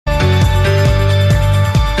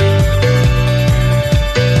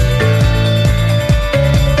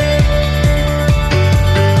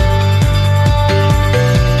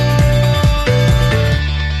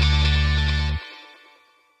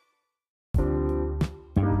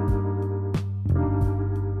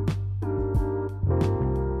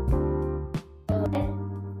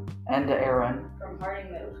And Aaron. From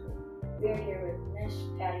Harding Middle School. We are here with Miss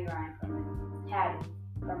Patty Ryan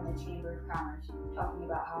from the Chamber of Commerce, talking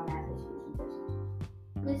about how math is used in business.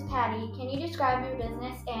 Ms. Patty, can you describe your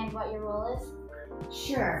business and what your role is?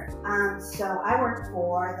 Sure. So I work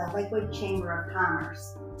for the Lakewood Chamber of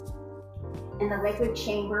Commerce. And the Lakewood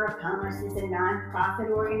Chamber of Commerce is a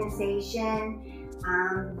nonprofit organization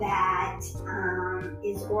that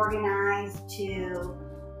is organized to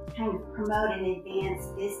kind of promote and advance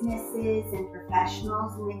businesses and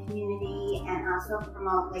professionals in the community, and also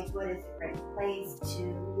promote Lakewood as a great place to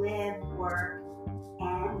live, work,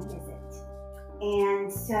 and visit.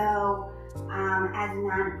 And so, as a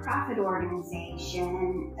nonprofit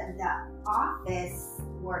organization, the office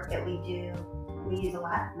work that we do, we use a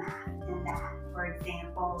lot of math in that. For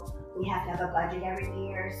example, we have to have a budget every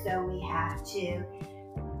year, so we have to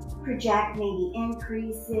project maybe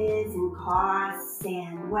increases in costs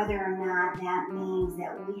and whether or not that means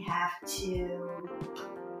that we have to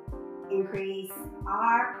increase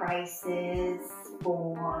our prices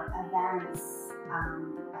for events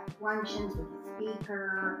like luncheons with a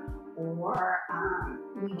speaker, or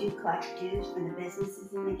we do collect dues for the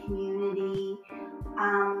businesses in the community,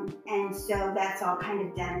 and so that's all kind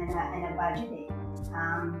of done in a budgeted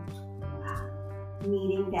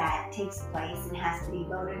meeting that takes place and has to be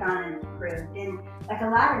voted on and approved. And like a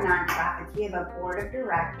lot of nonprofits, we have a board of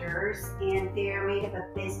directors, and they're made up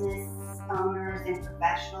of business owners and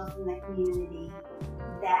professionals in the community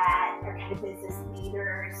that are kind of business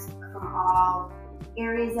leaders from all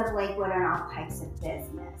areas of Lakewood and all types of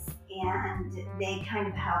business. And they kind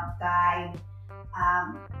of help guide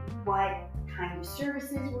what kind of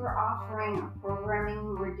services we're offering, or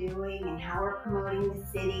programming we're doing, and how we're promoting the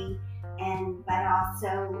city. But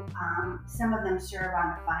also some of them serve on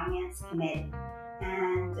the finance committee,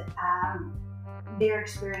 and their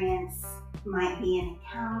experience might be in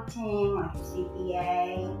accounting, like a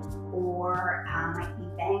CPA, or might be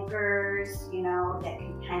bankers, that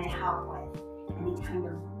can kind of help with any kind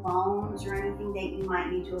of loans or anything that you might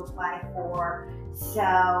need to apply for.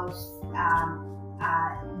 So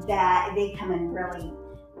that they come in really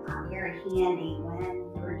very handy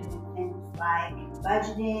when we're doing things like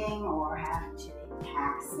budgeting, or have to pay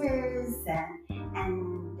taxes,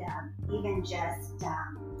 and even just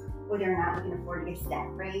whether or not we can afford to get step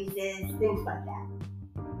raises, things like that.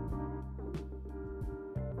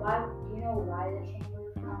 Do you know why the Chamber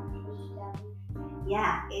of Commerce was established?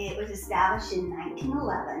 Yeah, it was established in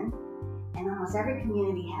 1911, and almost every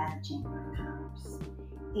community has a Chamber of Commerce.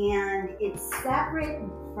 And it's separate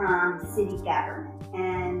from city government.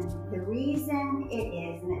 And the reason it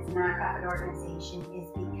is, and it's a nonprofit organization, is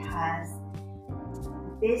because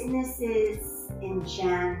businesses in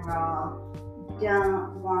general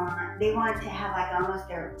they want to have like almost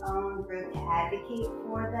their own group to advocate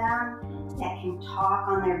for them, that can talk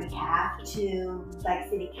on their behalf to like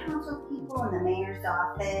city council people and the mayor's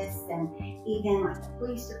office, and even like the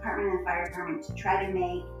police department and the fire department, to try to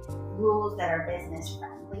make rules that are business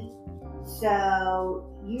friendly.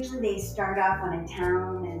 So usually they start off when a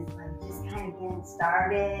town is like just kind of getting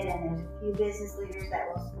started, and there's a few business leaders that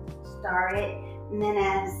will start it, and then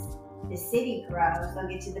as the city grows, they'll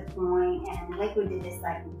get to the point, and Lakewood did this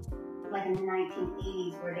like in the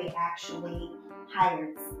 1980s, where they actually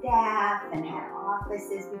hired staff and had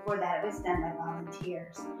offices. Before that, it was done by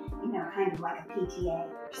volunteers, kind of like a PTA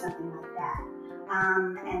or something like that.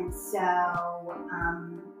 And so,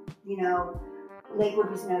 Lakewood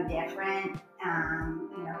was no different.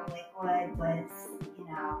 Lakewood was,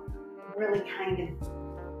 really kind of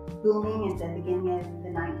booming at the beginning of the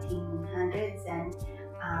 1900s, and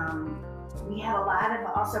we have a lot of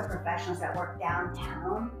also professionals that work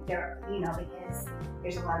downtown. Because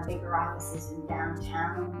there's a lot of bigger offices in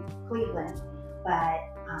downtown Cleveland, but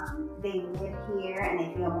they live here and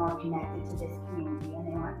they feel more connected to this community, and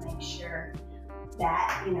they want to make sure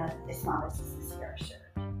that the small businesses here are served.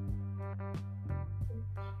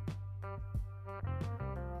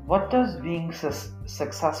 What does being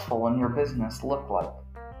successful in your business look like?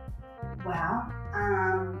 Well,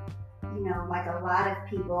 like a lot of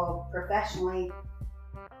people professionally,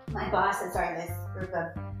 my bosses are this group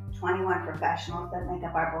of 21 professionals that make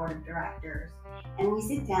up our board of directors, and we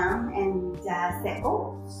sit down and set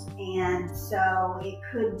goals. And so it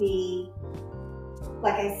could be,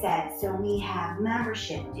 like I said, so we have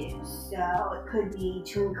membership dues, so it could be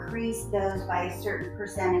to increase those by a certain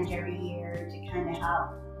percentage every year to kind of help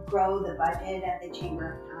grow the budget of the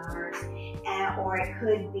Chamber of Commerce, or it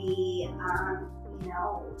could be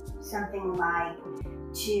something like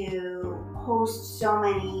to host so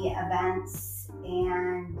many events,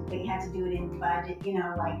 but you have to do it in budget,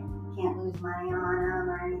 like you can't lose money on them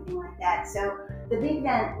or anything like that. So the big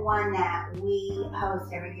event one that we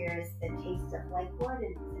host every year is the Taste of Lakewood,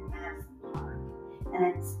 and it's in Madison Park. And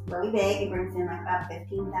it's really big. It brings in like about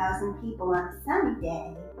 15,000 people on a sunny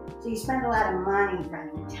day. So you spend a lot of money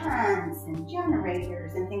running tents and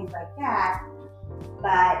generators and things like that.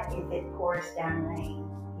 But if it pours down rain,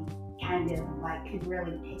 you kind of like could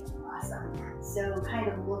really take a loss on that. So kind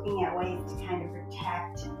of looking at ways to kind of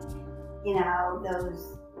protect, you know,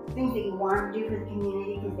 those things that you want to do for the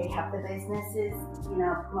community because they help the businesses, you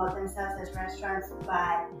know, promote themselves as restaurants,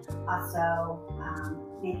 but also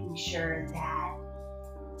making sure that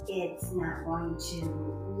it's not going to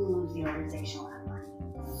lose the organization a lot of money.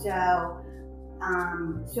 So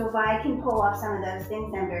if I can pull off some of those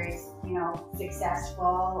things, I'm very, you know,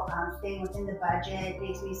 successful. Staying within the budget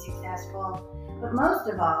makes me successful. But most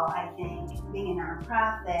of all, I think being a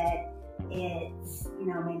nonprofit, it's, you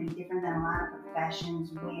know, maybe different than a lot of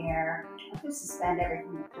professions where I'm supposed to spend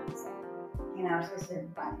everything that comes in. You know, I'm supposed to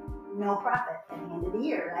buy no profit at the end of the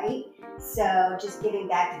year, right? So just giving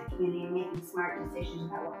back to the community and making smart decisions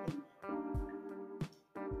about what they need.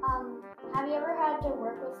 Have you ever had to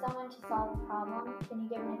work with someone to solve a problem? Can you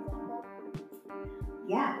give an example?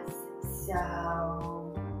 Yes.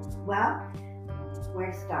 So, well,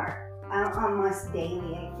 where to start? Almost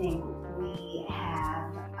daily, I think we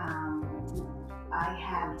have, I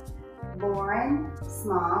have Lauren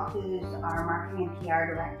Small, who's our marketing and PR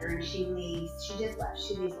director, and she just left.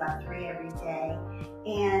 She leaves about 3 every day.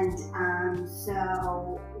 And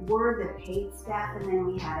so we're the paid staff, and then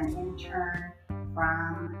we have an intern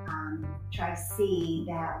from Tri-C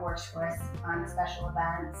that works for us on special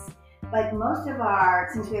events. But most of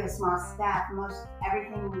since we have a small staff,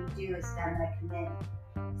 everything we do is done by committee.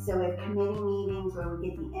 So we have committee meetings where we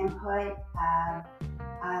get the input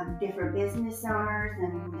of different business owners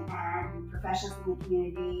and professionals in the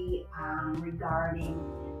community regarding,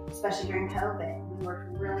 especially during COVID. We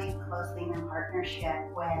worked really closely in partnership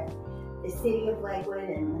with the City of Lakewood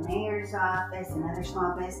and the Mayor's Office and other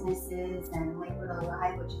small businesses and Lakewood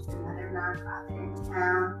Alive, which is another nonprofit in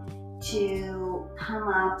town, to come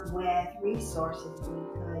up with resources we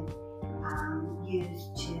could use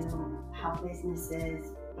to help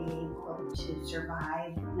businesses be able to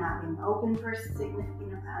survive not being open for a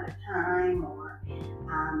significant amount of time, or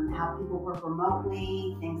how people work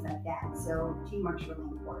remotely, things like that. So teamwork's really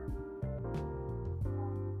important.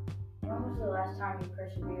 When was the last time you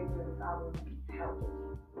persevered through a problem and how did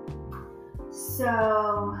you? So,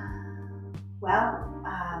 well,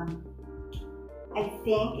 I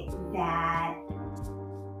think that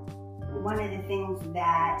one of the things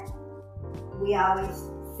that we always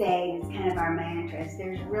say is kind of our mantra is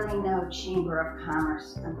there's really no Chamber of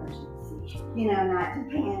Commerce emergency, you know, not to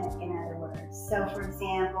panic, in other words. So, for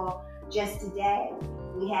example, just today,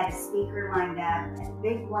 we had a speaker lined up at a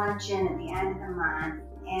big luncheon at the end of the month,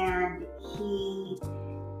 and he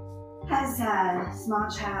has a small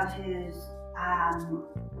child who's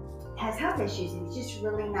has health issues, and he's just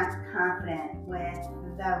really not confident with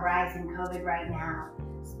the rise in COVID right now,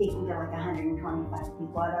 speaking to like 125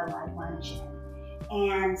 people at a live luncheon.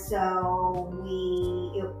 And so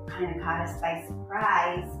it kind of caught us by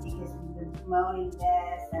surprise because we've been promoting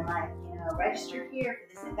this and register here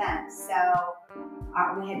for this event. So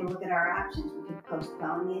we had to look at our options. We could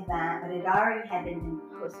postpone the event, but it already had been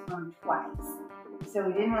postponed twice. So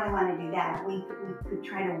we didn't really want to do that. We could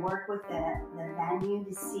try to work with the venue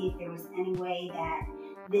to see if there was any way that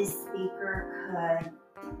this speaker could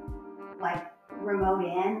remote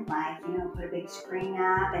in, put a big screen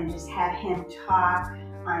up and just have him talk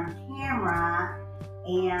on camera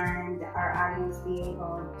and our audience be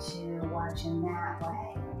able to watch him that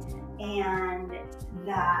way. And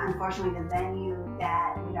unfortunately, the venue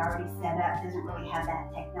that we'd already set up doesn't really have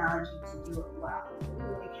that technology to do it well.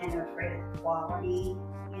 We're really kind of afraid of the quality,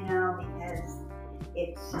 because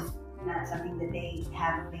it's just not something that they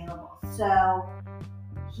have available. So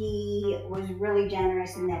he was really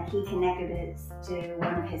generous in that he connected us to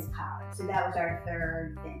one of his colleagues. So that was our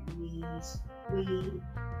third thing. We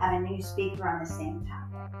have a new speaker on the same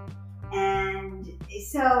topic. And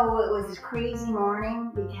so it was this crazy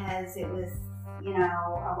morning because it was,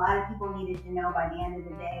 a lot of people needed to know by the end of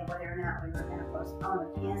the day whether or not we were going to postpone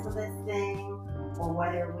or cancel this thing, or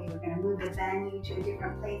whether we were going to move the venue to a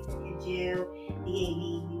different place that could do the AV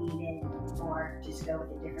we needed, or just go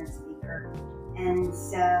with a different speaker. And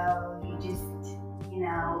so you just,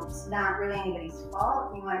 it's not really anybody's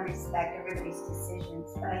fault. You want to respect everybody's decisions.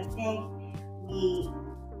 But I think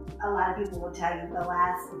a lot of people will tell you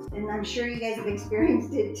and I'm sure you guys have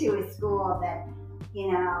experienced it too at school, that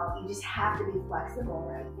you just have to be flexible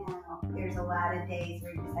right now. There's a lot of days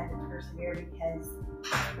where you just have to persevere because,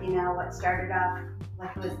 what started off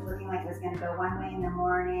like was looking like it was going to go one way in the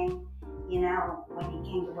morning, when you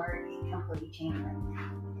came to work, it completely changed right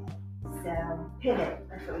now. So pivot,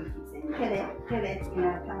 that's what we keep saying. Pivot,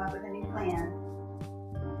 come up with a new plan.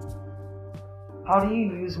 How do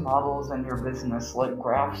you use models in your business, like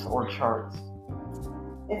graphs or charts?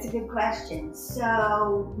 That's a good question.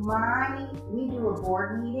 So we do a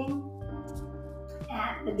board meeting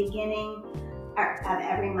at the beginning of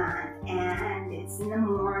every month, and it's in the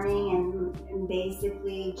morning, and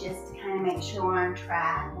basically just to kind of make sure we're on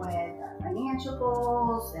track with our financial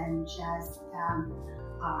goals and just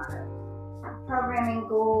our programming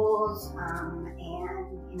goals,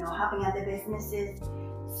 and helping other businesses.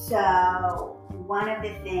 So one of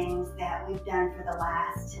the things that we've done for the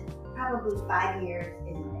last probably 5 years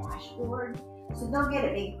is a dashboard. So they'll get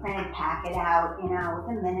a big printed packet out,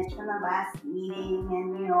 within minutes from the last meeting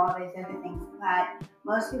and, all these other things. But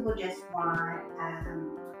most people just want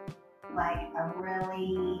like a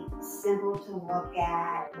really simple to look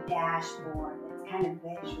at dashboard that's kind of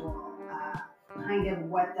visual, kind of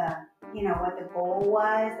what the goal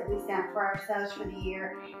was that we set for ourselves for the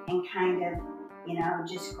year, and kind of,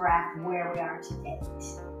 just graph where we are to date.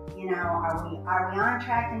 Are we on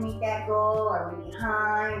track to meet that goal? Are we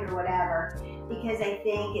behind or whatever? Because I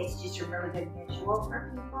think it's just a really good visual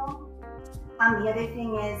for people. The other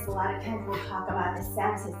thing is, a lot of times we'll talk about the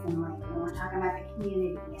census in Lakewood, and we're talking about the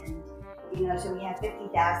community, and so we have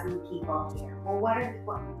 50,000 people here. Well, what are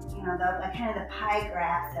the kind of the pie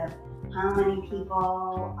graphs of how many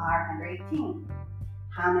people are under 18?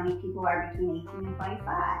 How many people are between 18 and 25?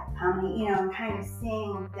 How many, and kind of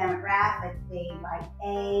seeing demographically by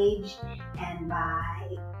age and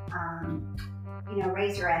by,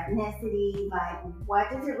 race or ethnicity, like what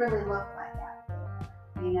does it really look like out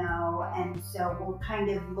there, and so we'll kind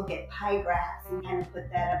of look at pie graphs and kind of put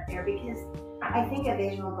that up there, because I think a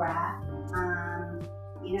visual graph,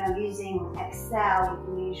 using Excel, you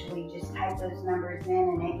can usually just type those numbers in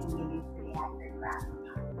and it can give you a pretty accurate graph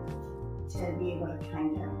to be able to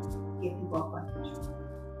kind of give people a picture.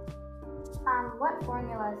 What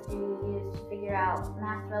formulas do you use to figure out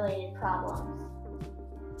math-related problems?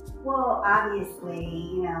 Well,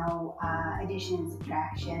 obviously, addition and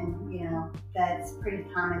subtraction, that's pretty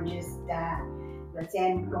common. Just, let's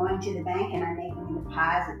say I'm going to the bank and I'm making a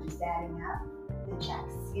deposit, just adding up the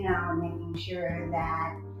checks, and making sure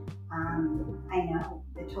that I know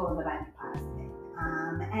the total that I deposited.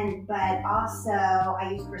 But also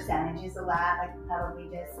I use percentages a lot, like you probably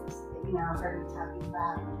just, heard me talking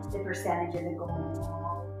about the percentage of the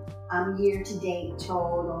goal, year-to-date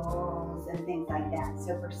totals and things like that.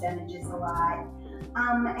 So percentages a lot.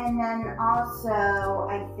 And then also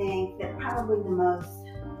I think that probably the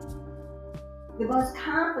most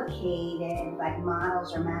complicated like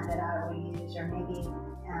models or method I will use, or maybe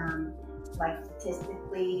like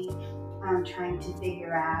statistically, I'm trying to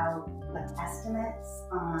figure out like estimates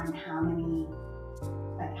on how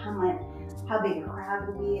big a crowd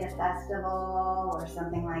will be at a festival or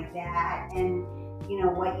something like that. And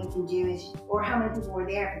what you can do is, or how many people were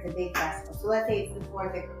there if it's a big festival. So let's say it's the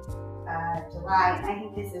 4th of July, and I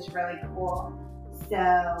think this is really cool.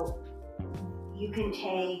 So you can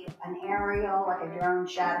take an aerial, like a drone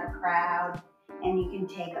shot of a crowd, and you can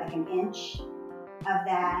take like an inch of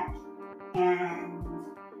that, and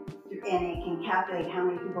it can calculate how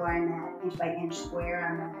many people are in that inch by inch square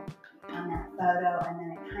on that photo, and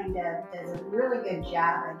then it kind of does a really good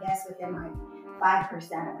job, I guess, within like 5%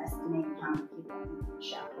 of estimating how many people are in the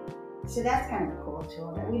show. So that's kind of a cool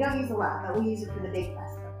tool that we don't use a lot, but we use it for the big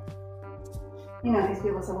festival. Because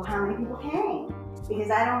people say, well, how many people came? Because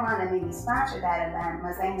I don't want to maybe sponsor that event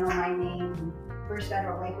unless I know my name, First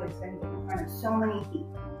Federal Lakewood, is going to get in front of so many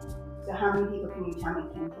people. So how many people can you tell me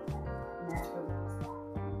came to that? And that's where we use that.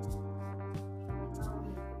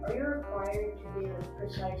 Are you required to be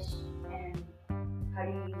precise, and how do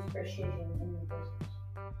you use precision in your business?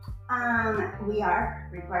 We are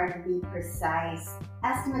required to be precise.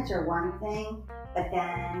 Estimates are one thing, but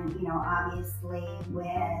then, obviously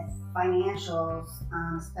with financials,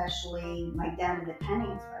 especially like down to the penny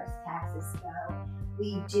as far as taxes go,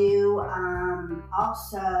 we do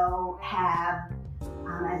also have, as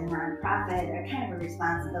a nonprofit, a kind of a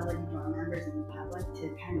responsibility to our members and the public to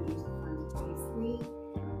kind of use the funds wisely.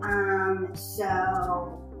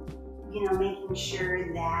 So, making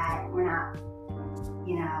sure that we're not,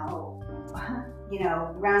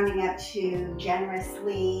 rounding up too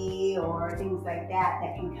generously or things like that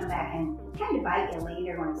can come back and kind of bite you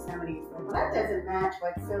later when somebody's like, well, that doesn't match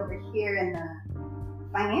what's over here in the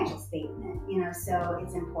financial statement, so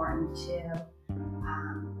it's important to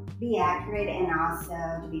be accurate and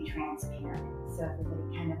also to be transparent so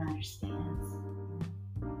everybody kind of understands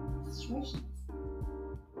the situations.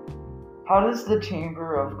 How does the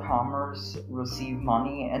Chamber of Commerce receive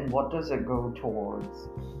money and what does it go towards?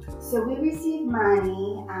 So we receive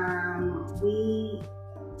money. We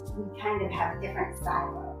kind of have different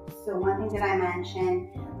silos. So one thing that I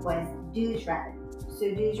mentioned was dues revenue.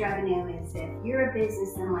 So dues revenue is if you're a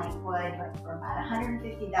business in Lakewood, like for about $150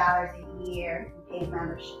 a year, you pay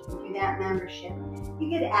membership. And through that membership, you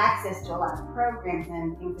get access to a lot of programs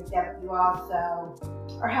and things like that, but you also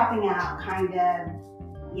are helping out kind of,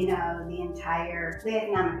 the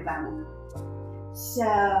economic development. So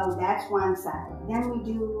that's one side. Then we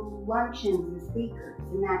do luncheons and speakers,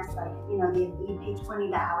 and that's like, you pay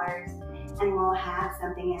 $20 and we'll have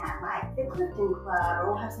something at like the Clifton Club, or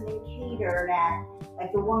we'll have something catered at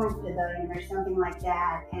like the Women's Pavilion or something like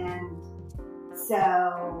that. And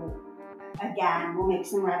so again, we'll make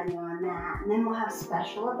some revenue on that. And then we'll have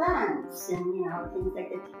special events and, things like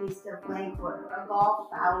the Taste of Lakewood or a golf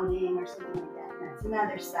outing or something like that. And that's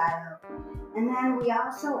another side. And then we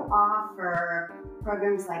also offer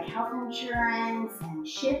programs like health insurance and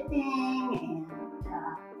shipping and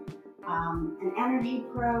an energy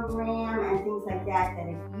program and things like that, that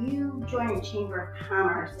if you join a Chamber of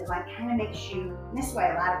Commerce, it like kind of makes you, and this is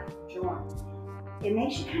why a lot of people join, it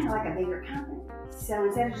makes you kind of like a bigger company. So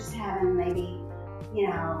instead of just having maybe,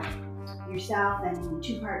 yourself and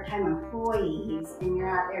 2 part-time employees and you're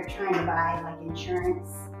out there trying to buy like insurance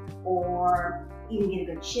or even get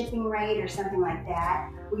a good shipping rate or something like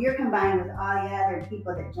that, well, you're combined with all the other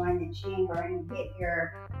people that join the chamber and you get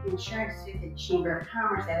your insurance through the Chamber of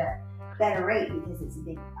Commerce at a better rate because it's a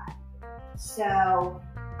big body. So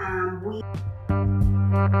we